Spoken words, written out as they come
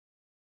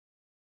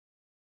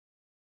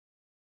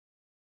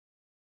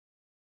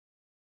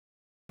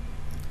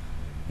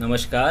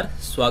नमस्कार,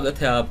 स्वागत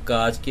है आपका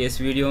आज के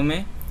इस वीडियो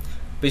में।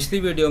 पिछली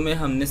वीडियो में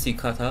हमने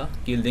सीखा था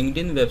कि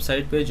लिंक्डइन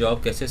वेबसाइट पे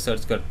जॉब कैसे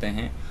सर्च करते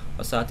हैं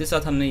और साथ ही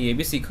साथ हमने ये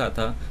भी सीखा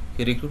था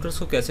कि रिक्रूटर्स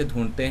को कैसे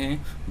ढूंढते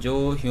हैं,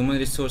 जो ह्यूमन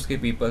रिसोर्स के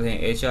पीपल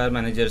हैं, एचआर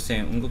मैनेजर्स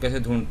हैं, उनको कैसे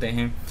ढूंढते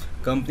हैं,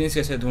 कंपनीज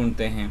कैसे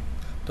ढूंढते हैं।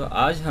 तो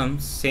आज हम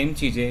सेम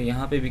चीज़ें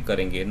यहाँ पे भी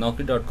करेंगे।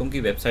 naukri.com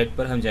की वेबसाइट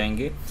पर हम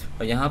जाएंगे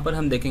और यहाँ पर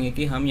हम देखेंगे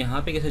कि हम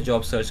यहाँ पे कैसे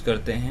जॉब सर्च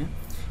करते हैं,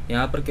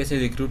 यहाँ पर कैसे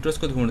रिक्रूटर्स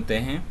को ढूंढते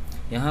हैं,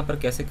 यहाँ पर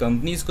कैसे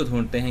कंपनीज़ को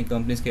ढूंढते हैं,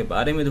 कंपनीज़ के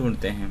बारे में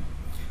ढूंढते हैं।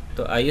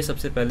 तो आइए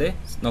सबसे पहले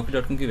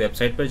naukri.com की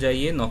वेबसाइट पर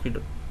जाइए,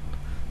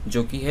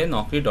 जो कि है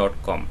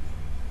naukri.com।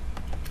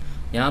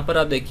 यहाँ पर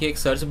आप देखिए एक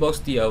सर्च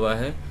बॉक्स दिया हुआ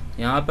है।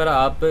 यहाँ पर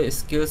आप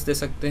स्किल्स दे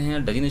सकते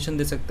हैं, डेजिग्नेशन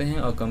दे सकते हैं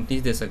और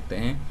कंपनीज दे सकते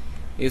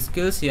हैं।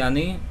 स्किल्स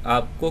यानी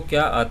आपको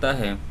क्या आता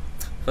है।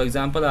 फॉर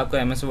एग्ज़ाम्पल आपको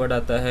MS वर्ड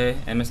आता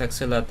है, MS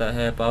एक्सेल आता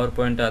है, पावर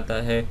पॉइंट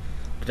आता है,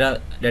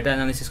 डेटा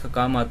एनालिसिस का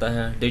काम आता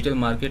है, डिजिटल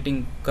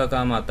मार्केटिंग का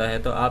काम आता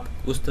है। तो आप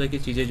उस तरह की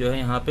चीज़ें जो है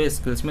यहाँ पे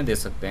स्किल्स में दे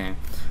सकते हैं।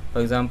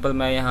 फॉर एग्ज़ाम्पल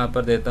मैं यहाँ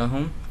पर देता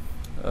हूँ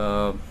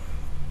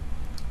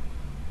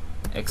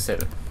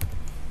एक्सेल।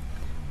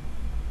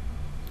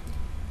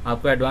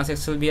 आपको एडवांस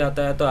एक्सेल भी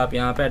आता है तो आप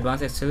यहाँ पे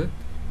एडवांस एक्सेल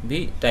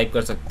भी टाइप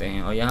कर सकते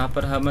हैं। और यहाँ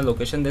पर हमें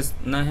लोकेशन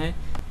देना है,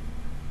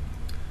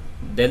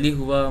 दिल्ली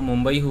हुआ,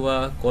 मुंबई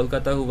हुआ,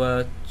 कोलकाता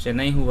हुआ,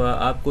 चेन्नई हुआ,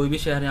 आप कोई भी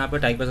शहर यहाँ पर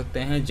टाइप कर सकते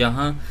हैं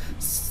जहाँ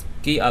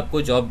कि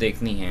आपको जॉब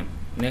देखनी है।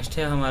 नेक्स्ट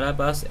है हमारा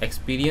पास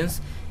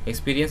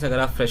एक्सपीरियंस। अगर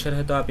आप फ्रेशर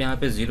है तो आप यहाँ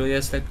पे 0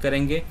 ईयर सेलेक्ट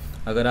करेंगे।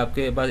 अगर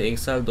आपके पास 1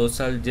 साल 2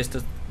 साल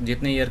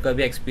जितने ईयर का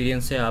भी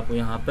एक्सपीरियंस है आप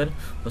यहाँ पर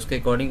उसके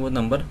अकॉर्डिंग वो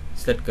नंबर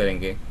सेलेक्ट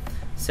करेंगे।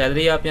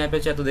 सैलरी आप यहाँ पे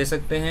चाहे तो दे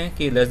सकते हैं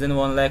कि लेस देन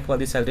 1 लाख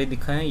वाली सैलरी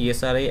दिखाएं। ये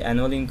सारे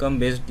एनुअल इनकम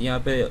बेस्ड यहाँ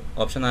पे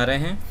ऑप्शन आ रहे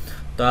हैं।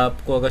 तो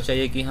आपको अगर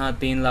चाहिए कि हाँ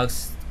 3 लाख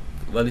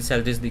वाली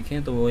सैलरीज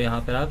दिखें तो वो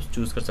यहाँ पर आप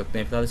चूज़ कर सकते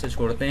हैं। फिलहाल इसे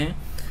छोड़ते हैं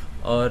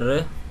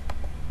और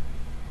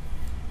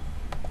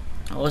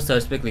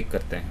सर्च पे क्लिक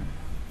करते हैं।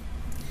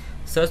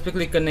 सर्च पे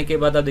क्लिक करने के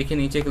बाद आप देखिए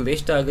नीचे एक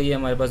लिस्ट आ गई है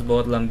हमारे पास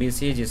बहुत लंबी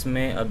सी,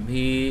 जिसमें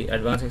अभी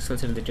एडवांस एक्सेल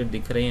से रिलेटेड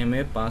दिख रही है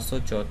हमें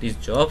 534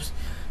 जॉब्स,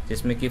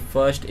 जिसमें कि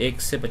फर्स्ट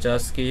 1 से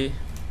 50 की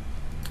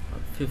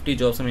 50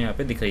 जॉब्स हमें यहाँ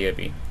पे दिख रही है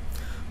अभी।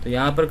 तो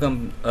यहाँ पर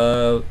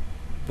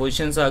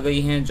पोजीशंस आ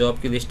गई हैं, जॉब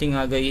की लिस्टिंग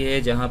आ गई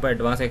है, जहाँ पर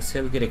एडवांस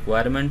एक्सेल की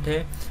रिक्वायरमेंट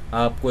है।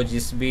 आपको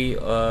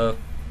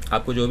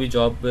जो भी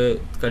जॉब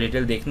का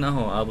डिटेल देखना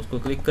हो आप उसको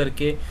क्लिक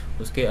करके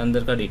उसके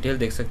अंदर का डिटेल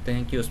देख सकते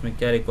हैं कि उसमें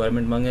क्या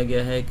रिक्वायरमेंट मांगा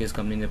गया है, किस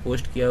कंपनी ने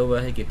पोस्ट किया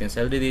हुआ है, कितनी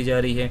सैलरी दी जा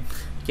रही है,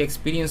 क्या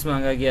एक्सपीरियंस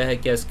मांगा गया है,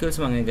 क्या स्किल्स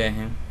मांगे गए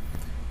हैं।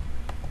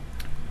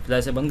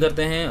 फिलहाल से बंद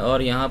करते हैं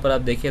और यहाँ पर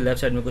आप देखिए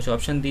लेफ्ट साइड में कुछ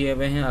ऑप्शन दिए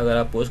हुए हैं। अगर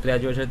आप पोस्ट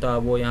ग्रेजुएट है तो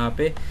आप वो यहाँ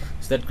पे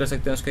सेलेक्ट कर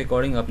सकते हैं उसके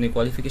अकॉर्डिंग, अपनी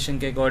क्वालिफिकेशन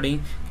के अकॉर्डिंग,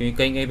 क्योंकि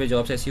कहीं पे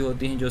जॉब्स ऐसी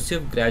होती हैं जो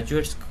सिर्फ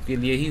ग्रेजुएट्स के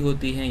लिए ही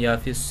होती हैं या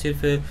फिर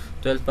सिर्फ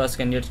 12th पास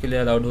कैंडिडेट्स के लिए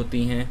अलाउड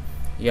होती हैं,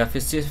 या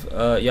फिर सिर्फ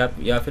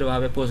या फिर वहाँ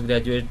पे पोस्ट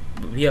ग्रेजुएट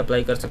भी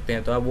अप्लाई कर सकते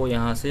हैं। तो आप वो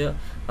यहाँ से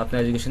अपना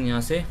एजुकेशन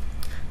यहाँ से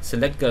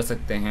सिलेक्ट कर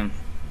सकते हैं।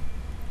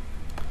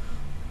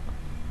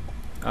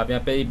 आप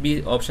यहाँ पे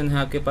भी ऑप्शन है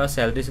आपके पास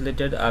सैलरी से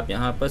रिलेटेड, आप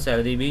यहाँ पर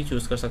सैलरी भी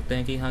चूज़ कर सकते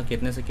हैं कि हाँ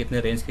कितने से कितने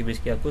रेंज के बीच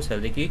की आपको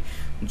सैलरी की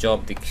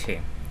जॉब दिखे।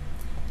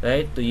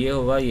 राइट, तो ये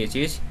होगा ये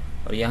चीज़।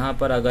 और यहाँ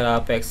पर अगर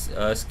आप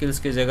स्किल्स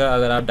की जगह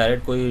अगर आप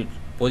डायरेक्ट कोई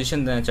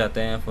पोजीशन देना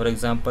चाहते हैं, फॉर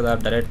एग्जांपल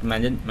आप डायरेक्ट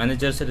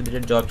मैनेजर से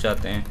रिलेटेड जॉब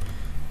चाहते हैं,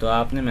 तो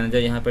आपने मैनेजर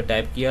यहाँ पे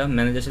टाइप किया।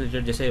 मैनेजर से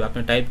रिलेटेड जैसे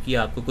आपने टाइप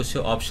किया आपको कुछ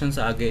ऑप्शंस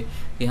आ गए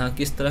कि हाँ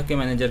किस तरह के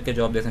मैनेजर के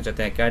जॉब देखना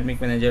चाहते हैं,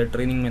 academic manager,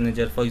 training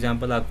manager. For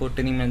example आपको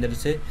ट्रेनिंग मैनेजर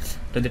से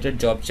रिलेटेड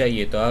जॉब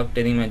चाहिए तो आप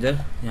ट्रेनिंग मैनेजर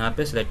यहाँ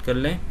पे सेलेक्ट कर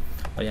लें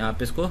और यहाँ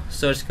पे इसको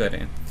सर्च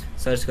करें।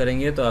 सर्च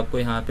करेंगे तो आपको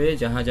यहाँ पे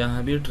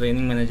जहाँ भी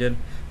ट्रेनिंग मैनेजर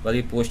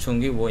वाली पोस्ट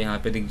होंगी वो यहाँ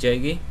पर दिख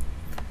जाएगी,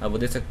 आप वो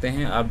देख सकते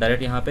हैं। आप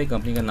डायरेक्ट यहाँ पर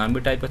कंपनी का नाम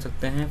भी टाइप कर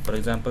सकते हैं। फॉर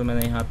एग्ज़ाम्पल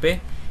मैंने यहाँ पर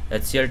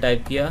HCL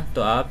टाइप किया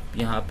तो आप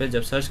यहाँ पे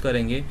जब सर्च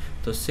करेंगे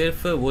तो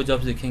सिर्फ वो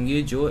जॉब्स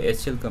दिखेंगी जो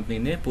HCL कंपनी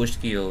ने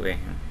पोस्ट किए हुए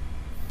हैं।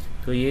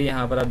 तो ये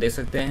यहाँ पर आप देख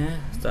सकते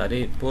हैं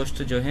सारी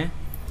पोस्ट जो हैं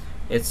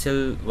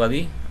HCL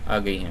वाली आ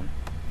गई हैं।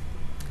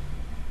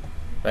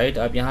 राइट,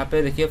 आप यहाँ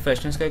पे देखिए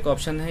फ्रेशनेस का एक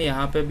ऑप्शन है,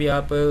 यहाँ पे भी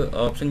आप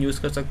ऑप्शन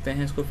यूज़ कर सकते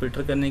हैं इसको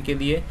फिल्टर करने के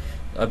लिए।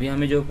 अभी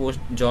हमें जो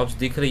पोस्ट जॉब्स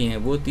दिख रही हैं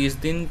वो 30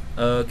 दिन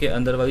के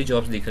अंदर वाली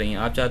जॉब्स दिख रही हैं।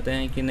 आप चाहते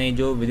हैं कि नहीं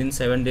जो विदिन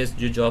 7 डेज़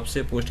जो जॉब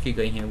से पोस्ट की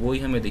गई हैं वही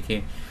हमें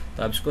दिखे,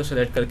 तो आप इसको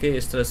सेलेक्ट करके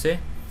इस तरह से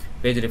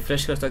पेज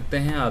रिफ़्रेश कर सकते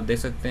हैं। आप देख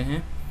सकते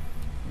हैं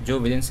जो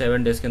विदिन 7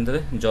 डेज़ के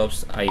अंदर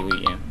जॉब्स आई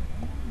हुई हैं।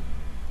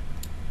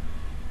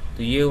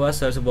 तो ये हुआ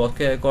सर्च बॉक्स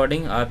के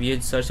अकॉर्डिंग। आप ये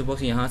सर्च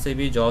बॉक्स यहाँ से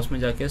भी जॉब्स में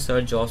जाके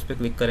सर्च जॉब्स पे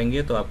क्लिक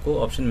करेंगे तो आपको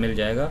ऑप्शन मिल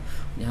जाएगा।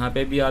 यहाँ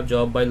पे भी आप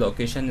job by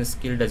location,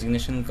 skill,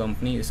 designation,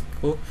 company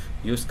इसको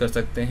यूज़ कर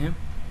सकते हैं।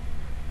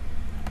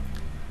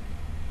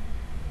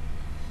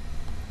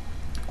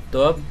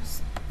 तो अब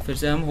फिर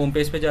से हम होम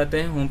पेज पे जाते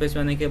हैं। होम पेज पे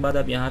आने के बाद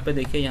आप यहाँ पे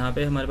देखिए, यहाँ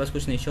पे हमारे पास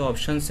कुछ नीचे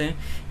ऑप्शंस हैं।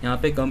 यहाँ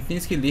पे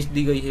कंपनीज़ की लिस्ट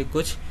दी गई है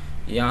कुछ,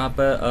 यहाँ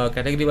पर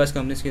कैटेगरी वाइज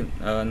कंपनीज़ के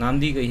नाम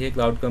दी गई है,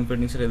 क्लाउड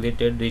कंप्यूटिंग से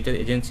रिलेटेड, डिजिटल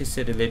एजेंसी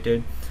से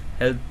रिलेटेड,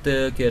 हेल्थ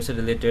केयर से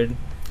रिलेटेड,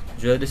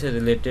 ज्वेलरी से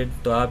रिलेटेड।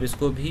 तो आप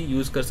इसको भी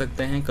यूज़ कर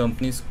सकते हैं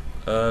कंपनीज़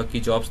की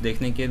जॉब्स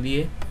देखने के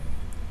लिए।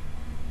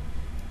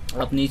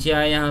 आप नीचे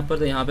आए यहाँ पर,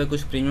 तो यहाँ पे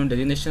कुछ प्रीमियम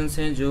डेजिग्नेशंस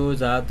हैं जो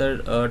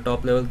ज़्यादातर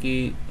टॉप लेवल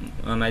की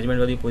मैनेजमेंट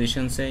वाली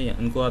पोजीशंस हैं।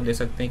 उनको आप देख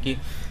सकते हैं कि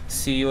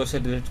सीईओ से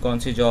रिलेटेड कौन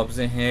सी जॉब्स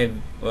हैं,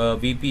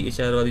 वीपी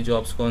एचआर वाली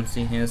जॉब्स कौन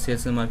सी हैं,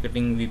 सेल्स एंड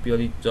मार्केटिंग वीपी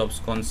वाली जॉब्स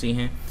कौन सी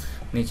हैं।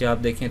 नीचे आप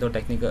देखें तो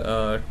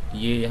टेक्निकल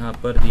ये यहाँ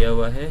पर दिया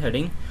हुआ है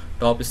हेडिंग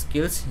टॉप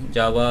स्किल्स,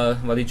 जावा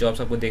वाली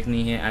जॉब्स आपको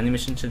देखनी है,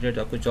 एनिमेशन से रिलेटेड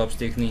आपको जॉब्स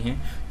देखनी है,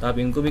 तो आप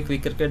इनको भी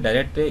क्लिक करके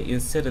डायरेक्ट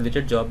इससे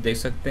रिलेटेड जॉब देख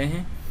सकते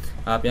हैं।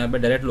 आप यहाँ पे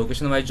डायरेक्ट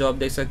लोकेशन वाइज जॉब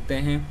देख सकते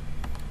हैं।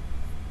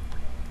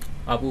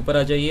 आप ऊपर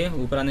आ जाइए,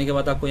 ऊपर आने के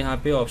बाद आपको यहाँ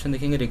पे ऑप्शन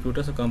दिखेंगे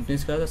रिक्रूटर्स और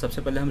कंपनीज़ का। तो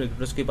सबसे पहले हम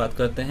रिक्रूटर्स की बात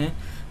करते हैं।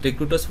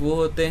 रिक्रूटर्स वो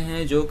होते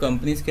हैं जो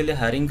कंपनीज़ के लिए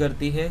हायरिंग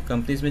करती है।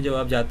 कंपनीज़ में जब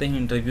आप जाते हैं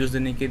इंटरव्यूज़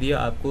देने के लिए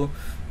आपको,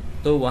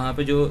 तो वहाँ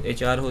पे जो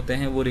एचआर होते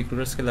हैं वो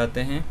रिक्रूटर्स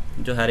कहलाते हैं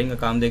जो हायरिंग का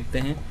काम देखते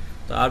हैं।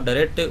 तो आप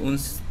डायरेक्ट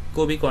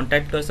उनको भी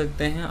कांटेक्ट कर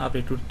सकते हैं। आप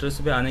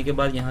रिक्रूटर्स पे आने के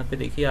बाद यहाँ पे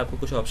देखिए आपको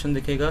कुछ ऑप्शन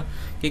दिखेगा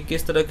कि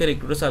किस तरह के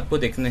रिक्रूटर्स आपको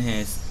देखने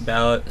हैं।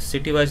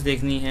 सिटी वाइज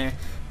देखनी है,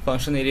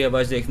 फंक्शन एरिया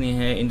वाइज देखनी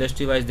है,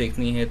 इंडस्ट्री वाइज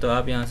देखनी है। तो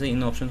आप यहाँ से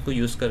इन ऑप्शन को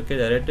यूज़ करके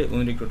डायरेक्ट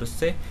उन रिक्रूटर्स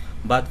से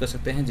बात कर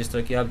सकते हैं जिस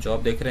तरह की आप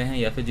जॉब देख रहे हैं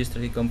या फिर जिस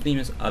तरह की कंपनी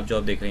में आप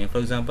जॉब देख रहे हैं।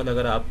 फॉर एग्जांपल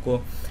अगर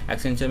आपको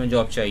एक्सेंचर में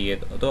जॉब चाहिए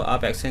तो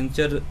आप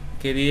एक्सेंचर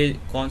के लिए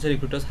कौन से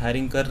रिक्रूटर्स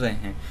हायरिंग कर रहे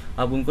हैं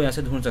आप उनको यहाँ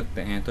से ढूंढ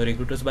सकते हैं। तो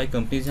रिक्रूटर्स बाय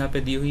कंपनीज यहाँ पे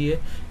दी हुई है,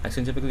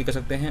 एक्सेंचर पे क्लिक कर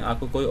सकते हैं।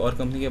 आपको कोई और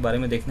कंपनी के बारे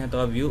में देखना है तो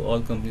आप व्यू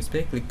ऑल कंपनीज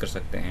पे क्लिक कर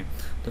सकते हैं।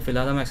 तो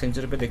फिलहाल हम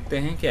एक्सेंचर पे देखते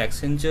हैं कि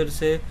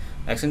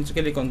एक्सेंचर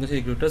के लिए कौन कौन से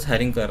रिक्रूटर्स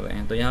हायरिंग कर रहे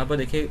हैं। तो यहाँ पर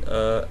देखिए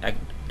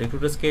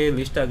रिक्रूटर्स के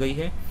लिस्ट आ गई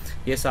है।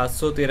 ये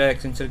 713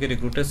 एक्सेंचर के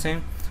रिक्रूटर्स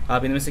हैं।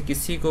 आप इनमें से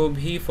किसी को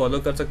भी फॉलो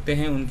कर सकते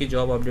हैं उनकी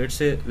जॉब अपडेट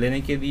से लेने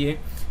के लिए,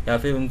 या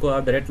फिर उनको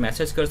आप डायरेक्ट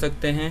मैसेज कर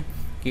सकते हैं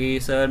कि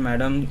सर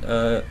मैडम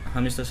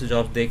हम इस तरह से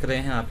जॉब देख रहे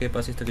हैं, आपके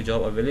पास इस तरह की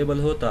जॉब अवेलेबल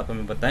हो तो आप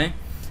हमें बताएं।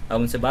 आप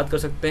उनसे बात कर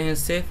सकते हैं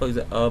इससे।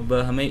 अब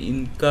हमें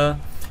इनका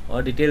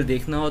और डिटेल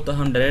देखना हो तो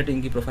हम डायरेक्ट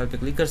इनकी प्रोफाइल पे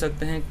क्लिक कर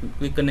सकते हैं।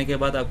 क्लिक करने के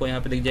बाद आपको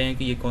यहाँ पे दिख जाएंगे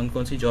कि ये कौन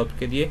कौन सी जॉब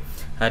के लिए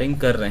हायरिंग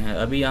कर रहे हैं।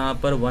 अभी यहाँ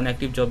पर 1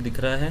 एक्टिव जॉब दिख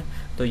रहा है,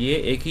 तो ये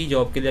एक ही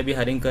जॉब के लिए अभी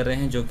हायरिंग कर रहे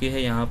हैं जो कि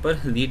है यहाँ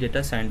पर लीड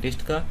डेटा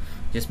साइंटिस्ट का,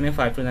 जिसमें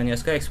 5 to 9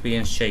 ईयर्स का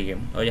एक्सपीरियंस चाहिए।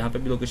 और यहाँ पर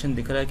भी लोकेशन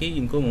दिख रहा है कि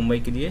इनको मुंबई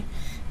के लिए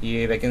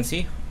ये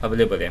वैकेंसी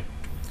अवेलेबल है।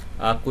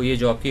 आपको ये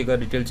जॉब की अगर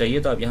डिटेल चाहिए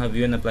तो आप यहाँ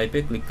व्यू एंड अप्लाई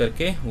पे क्लिक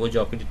करके वो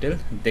जॉब की डिटेल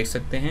देख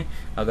सकते हैं।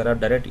 अगर आप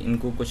डायरेक्ट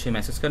इनको कुछ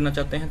मैसेज करना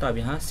चाहते हैं तो आप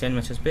यहाँ सेंड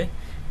मैसेज पे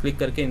क्लिक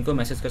करके इनको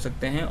मैसेज कर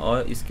सकते हैं,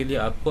 और इसके लिए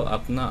आपको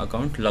अपना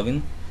अकाउंट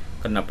लॉगिन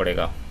करना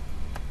पड़ेगा।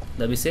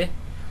 तब इसे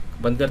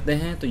बंद करते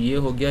हैं। तो ये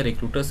हो गया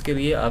रिक्रूटर्स के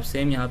लिए। आप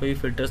सेम यहाँ पे भी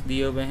फ़िल्टर्स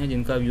दिए हुए हैं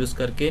जिनका आप यूज़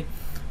करके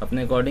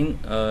अपने अकॉर्डिंग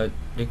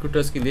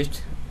रिक्रूटर्स की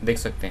लिस्ट देख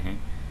सकते हैं।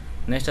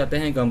 नेक्स्ट आते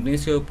हैं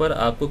कंपनीज़ के ऊपर।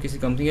 आपको किसी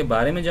कंपनी के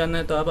बारे में जानना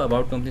है तो आप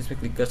अबाउट कंपनीज़ पे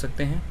क्लिक कर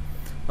सकते हैं।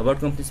 अबाउट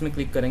कंपनीज़ में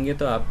क्लिक करेंगे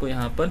तो आपको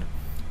यहाँ पर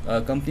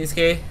कंपनीज़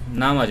के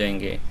नाम आ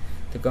जाएंगे।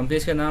 तो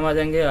कंपनीज़ के नाम आ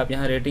जाएंगे। आप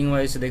यहाँ रेटिंग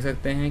वाइज देख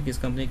सकते हैं किस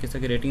कंपनी किस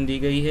तरह की रेटिंग दी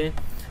गई है,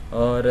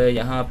 और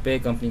यहाँ पे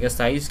कंपनी का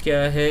साइज़ क्या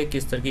है,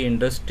 किस तरह की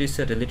इंडस्ट्री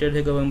से रिलेटेड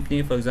है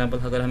कंपनी। फॉर एग्जांपल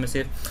अगर हमें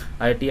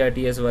सिर्फ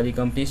ITS वाली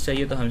कंपनीज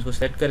चाहिए तो हम इसको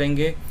सेलेक्ट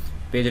करेंगे,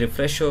 पेज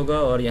रिफ़्रेश होगा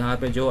और यहाँ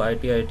पे जो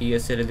ITS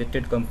से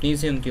रिलेटेड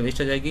कंपनीज़ हैं उनकी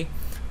लिस्ट आ जाएगी।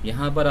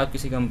 यहाँ पर आप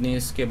किसी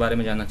कंपनीज़ के बारे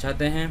में जानना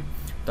चाहते हैं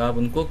तो आप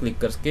उनको क्लिक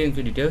करके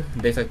उनकी डिटेल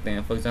दे सकते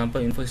हैं। फॉर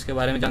एग्जांपल इन्फोसिस के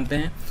बारे में जानते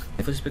हैं,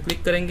 इन्फोसिस पे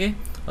क्लिक करेंगे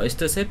और इस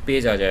तरह से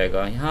पेज आ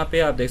जाएगा। यहाँ पे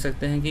आप देख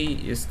सकते हैं कि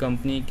इस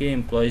कंपनी के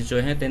एम्प्लॉयज़ जो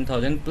हैं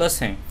 10,000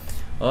 प्लस हैं,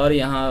 और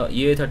यहाँ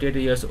ये 38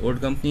 ईयर्स ओल्ड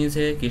कंपनीज़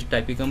है, किस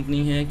टाइप की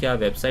कंपनी है, क्या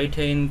वेबसाइट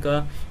है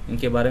इनका,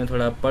 इनके बारे में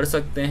थोड़ा पढ़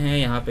सकते हैं।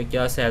 यहाँ पे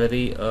क्या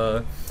सैलरी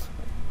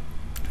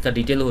का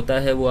डिटेल होता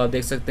है वो आप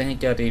देख सकते हैं,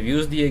 क्या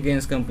रिव्यूज़ दिए गए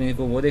इस कंपनी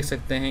को वो देख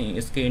सकते हैं।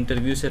 इसके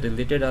इंटरव्यू से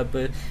रिलेटेड आप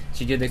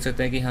चीज़ें देख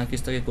सकते हैं कि हाँ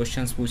किस तरह के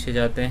क्वेश्चंस पूछे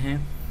जाते हैं,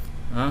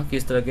 हाँ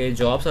किस तरह के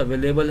जॉब्स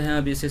अवेलेबल हैं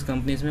अभी इस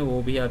कंपनीज़ में,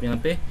 वो भी आप यहाँ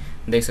पे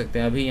देख सकते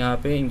हैं। अभी यहाँ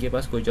पे इनके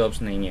पास कोई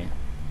जॉब्स नहीं है।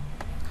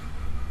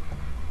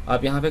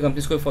 आप यहाँ पे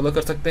कंपनीज़ को फॉलो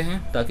कर सकते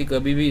हैं ताकि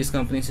कभी भी इस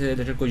कंपनी से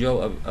रिलेटेड कोई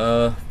जॉब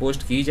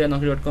पोस्ट की जाए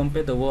naukri.com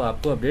पे तो वो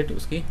आपको अपडेट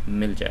उसकी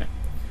मिल जाए।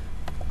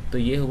 तो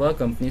ये हुआ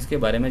कंपनीज़ के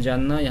बारे में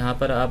जानना। यहाँ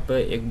पर आप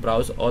एक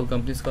ब्राउज ऑल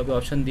कंपनीज़ का भी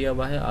ऑप्शन दिया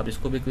हुआ है, आप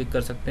इसको भी क्लिक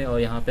कर सकते हैं और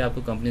यहाँ पे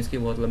आपको कंपनीज़ की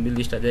बहुत लंबी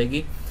लिस्ट आ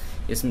जाएगी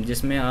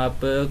जिसमें आप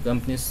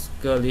कंपनीज़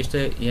का लिस्ट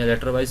या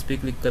लेटर वाइज भी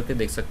क्लिक करके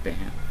देख सकते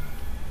हैं।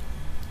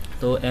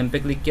 तो एम पे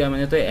क्लिक किया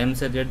मैंने तो एम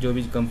से रिलेटेड जो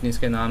भी कंपनीज़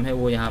के नाम है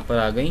वो यहाँ पर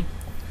आ गई,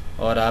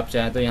 और आप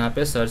चाहें तो यहाँ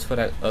पे सर्च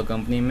फॉर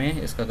कंपनी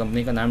में इसका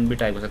कंपनी का नाम भी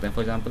टाइप कर सकते हैं।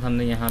 फॉर एग्जांपल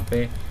हमने यहाँ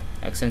पे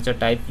एक्सेंचर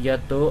टाइप किया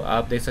तो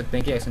आप देख सकते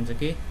हैं कि एक्सेंचर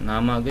की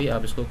नाम आ गई।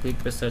 आप इसको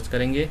क्लिक पे सर्च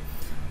करेंगे,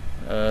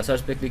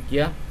 सर्च पे क्लिक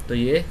किया तो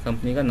ये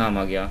कंपनी का नाम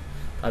आ गया।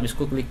 आप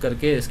इसको क्लिक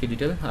करके इसकी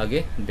डिटेल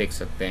आगे देख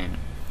सकते हैं।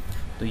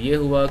 तो ये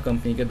हुआ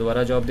कंपनी के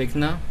द्वारा जॉब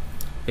देखना,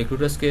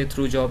 रिक्रूटर्स के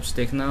थ्रू जॉब्स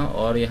देखना,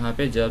 और यहाँ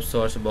पे जॉब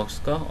सर्च बॉक्स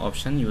का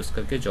ऑप्शन यूज़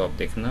करके जॉब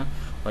देखना।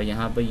 और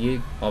यहाँ पर ये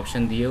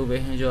ऑप्शन दिए हुए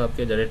हैं जो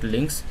आपके डायरेक्ट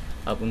लिंक्स,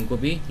 आप उनको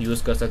भी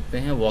यूज़ कर सकते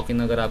हैं। वॉक इन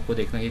अगर आपको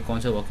देखना है कि कौन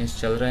से वॉक इन्स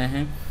चल रहे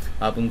हैं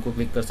आप उनको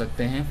क्लिक कर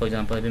सकते हैं। फॉर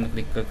एग्जांपल अभी मैं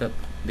क्लिक कर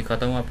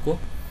दिखाता हूँ आपको।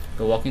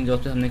 तो वॉक इन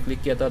जॉब से हमने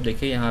क्लिक किया तो आप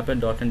देखिए यहाँ पे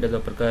 .NET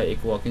डेवलपर का एक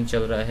वॉक इन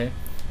चल रहा है,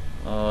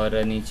 और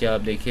नीचे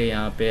आप देखिए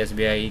यहाँ पे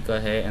SBI का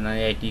है,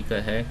 NIIT का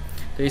है,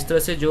 तो इस तरह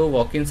से जो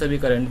वॉक इन अभी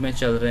करंट में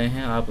चल रहे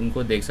हैं आप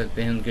उनको देख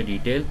सकते हैं, उनके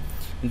डिटेल।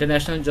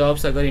 इंटरनेशनल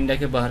जॉब्स, अगर इंडिया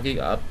के बाहर की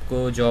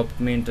आपको जॉब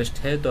में इंटरेस्ट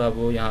है तो आप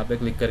वो यहाँ पे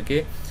क्लिक करके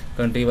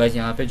कंट्री वाइज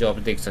यहाँ पे जॉब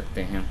देख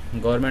सकते हैं।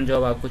 गवर्नमेंट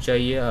जॉब आपको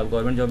चाहिए, आप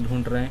गवर्नमेंट जॉब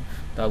ढूंढ रहे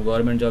हैं तो आप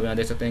गवर्नमेंट जॉब यहाँ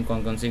देख सकते हैं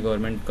कौन कौन सी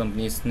गवर्नमेंट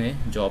कंपनीज ने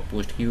जॉब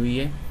पोस्ट की हुई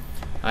है।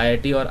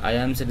 आईआईटी और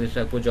आईआईएम से रिलेटेड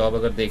आपको जॉब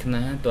अगर देखना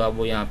है तो आप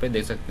वो यहाँ पे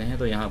देख सकते हैं।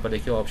 तो यहाँ पर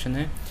देखिए ऑप्शन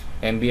है,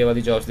 एमबीए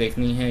वाली जॉब्स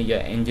देखनी है या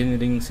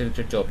इंजीनियरिंग से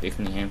रिलेटेड जॉब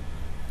देखनी है।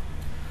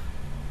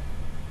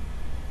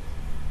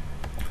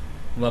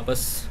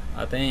 वापस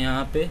आते हैं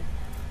यहाँ पे,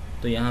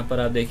 तो यहाँ पर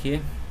आप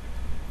देखिए,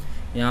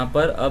 यहाँ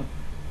पर अब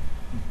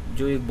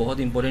जो एक बहुत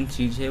इंपॉर्टेंट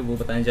चीज़ है वो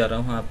बताने जा रहा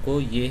हूँ आपको,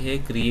 ये है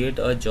क्रिएट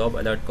अ जॉब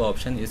अलर्ट का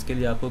ऑप्शन। इसके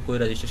लिए आपको कोई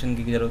रजिस्ट्रेशन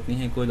की ज़रूरत नहीं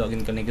है, कोई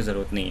लॉगिन करने की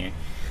ज़रूरत नहीं है।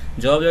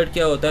 जॉब अलर्ट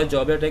क्या होता है?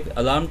 जॉब अलर्ट एक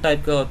अलार्म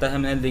टाइप का होता है।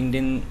 मैंने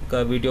लिंक्डइन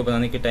का वीडियो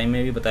बनाने के टाइम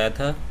में भी बताया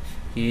था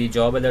कि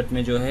जॉब अलर्ट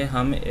में जो है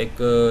हम एक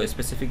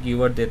स्पेसिफिक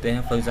कीवर्ड देते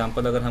हैं। फॉर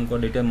एग्जांपल अगर हमको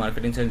डिजिटल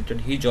मार्केटिंग से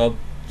रिलेटेड ही जॉब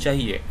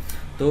चाहिए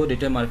तो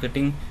डिजिटल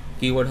मार्केटिंग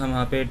कीवर्ड हम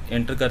वहाँ पे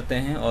एंटर करते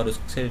हैं और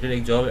उससे रिलेटेड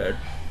एक जॉब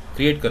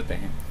क्रिएट करते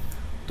हैं।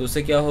 तो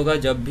उससे क्या होगा,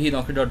 जब भी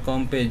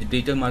naukri.com पे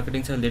डिजिटल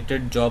मार्केटिंग से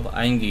रिलेटेड जॉब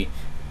आएंगी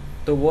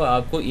तो वो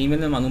आपको ईमेल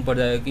में मालूम पड़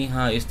जाएगा कि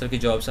हाँ इस तरह की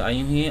जॉब्स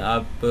आई हुई हैं।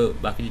 आप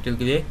बाकी डिटेल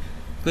के लिए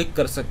क्लिक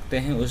कर सकते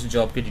हैं उस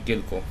जॉब की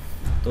डिटेल को।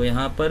 तो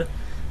यहाँ पर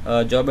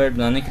जॉब ऐड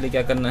बनाने के लिए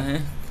क्या करना है,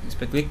 इस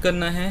पर क्लिक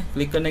करना है।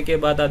 क्लिक करने के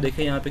बाद आप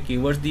देखिए यहाँ पे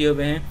कीवर्ड्स दिए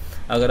हुए हैं।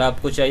 अगर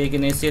आपको चाहिए कि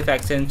नहीं सिर्फ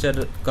एक्सेंचर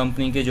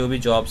कंपनी के जो भी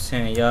जॉब्स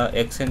हैं या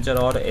एक्सेंचर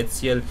और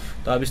HCL,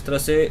 तो आप इस तरह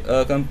से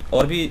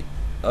और भी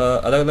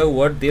अलग अलग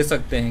वर्ड दे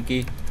सकते हैं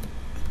कि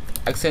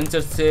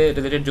एक्सेंचर से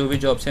रिलेटेड जो भी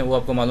जॉब्स हैं वो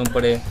आपको मालूम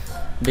पड़े,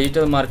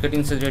 डिजिटल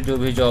मार्केटिंग से रिलेटेड जो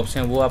भी जॉब्स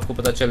हैं वो आपको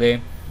पता चले,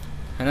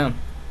 है ना।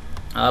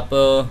 आप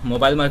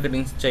मोबाइल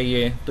मार्केटिंग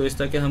चाहिए तो इस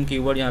तरह के हम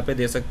कीवर्ड यहाँ पे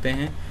दे सकते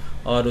हैं।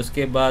 और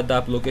उसके बाद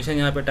आप लोकेशन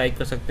यहाँ पे टाइप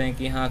कर सकते हैं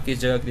कि हाँ किस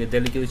जगह के लिए,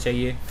 दिल्ली के लिए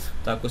चाहिए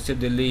तो आपको सिर्फ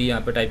दिल्ली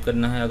यहाँ पे टाइप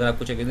करना है। अगर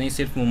आपको चाहिए नहीं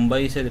सिर्फ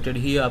मुंबई से रिलेटेड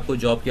ही आपको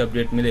जॉब की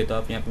अपडेट मिले तो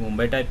आप यहाँ पे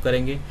मुंबई टाइप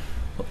करेंगे।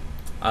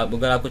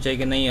 अगर आपको चाहिए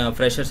कि नहीं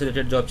फ्रेशर से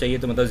रिलेटेड जॉब चाहिए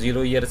तो मतलब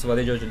 0 ईयर्स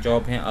वाले जो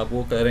जॉब हैं आप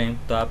वो करें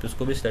तो आप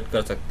उसको भी सिलेक्ट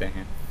कर सकते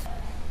हैं।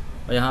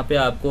 और यहाँ पे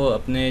आपको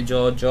अपने जो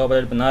जॉब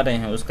अलर्ट बना रहे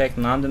हैं उसका एक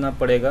नाम देना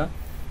पड़ेगा।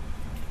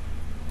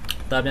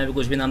 तो आप यहाँ पे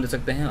कुछ भी नाम दे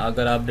सकते हैं।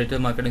 अगर आप डिजिटल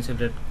मार्केटिंग से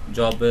रिलेटेड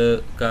जॉब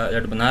का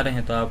अलर्ट बना रहे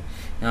हैं तो आप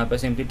यहाँ पर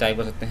सिंपली टाइप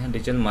कर सकते हैं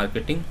डिजिटल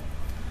मार्केटिंग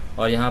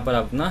और यहाँ पर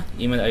आप अपना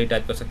ईमेल आईडी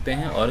टाइप कर सकते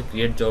हैं और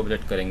क्रिएट जॉब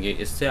अलर्ट करेंगे।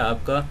 इससे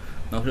आपका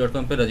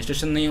naukri.com पे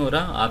रजिस्ट्रेशन नहीं हो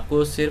रहा,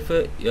 आपको सिर्फ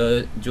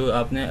जो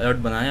आपने अलर्ट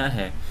बनाया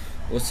है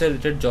उससे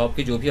रिलेटेड जॉब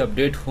की जो भी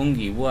अपडेट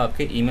होंगी वो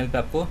आपके ईमेल पे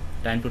आपको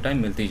टाइम टू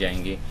टाइम मिलती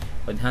जाएंगी।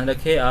 और ध्यान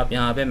रखें आप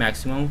यहाँ पे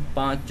मैक्सिमम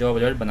 5 जॉब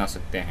अलर्ट बना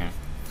सकते हैं।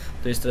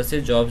 तो इस तरह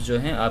से जॉब्स जो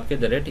हैं आपके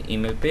डायरेक्ट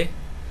ईमेल पे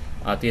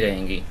आती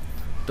रहेंगी।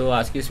 तो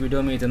आज की इस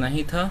वीडियो में इतना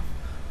ही था।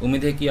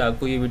 उम्मीद है कि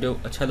आपको ये वीडियो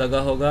अच्छा लगा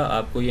होगा,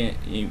 आपको ये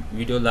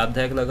वीडियो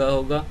लाभदायक लगा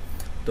होगा।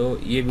 तो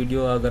ये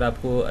वीडियो अगर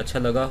आपको अच्छा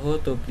लगा हो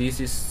तो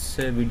प्लीज़ इस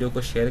वीडियो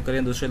को शेयर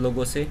करें दूसरे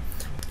लोगों से,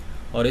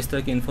 और इस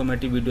तरह की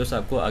इन्फॉर्मेटिव वीडियोस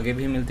आपको आगे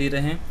भी मिलती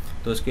रहें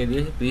तो उसके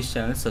लिए प्लीज़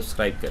चैनल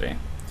सब्सक्राइब करें।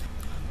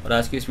 और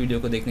आज की इस वीडियो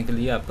को देखने के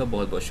लिए आपका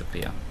बहुत बहुत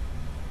शुक्रिया।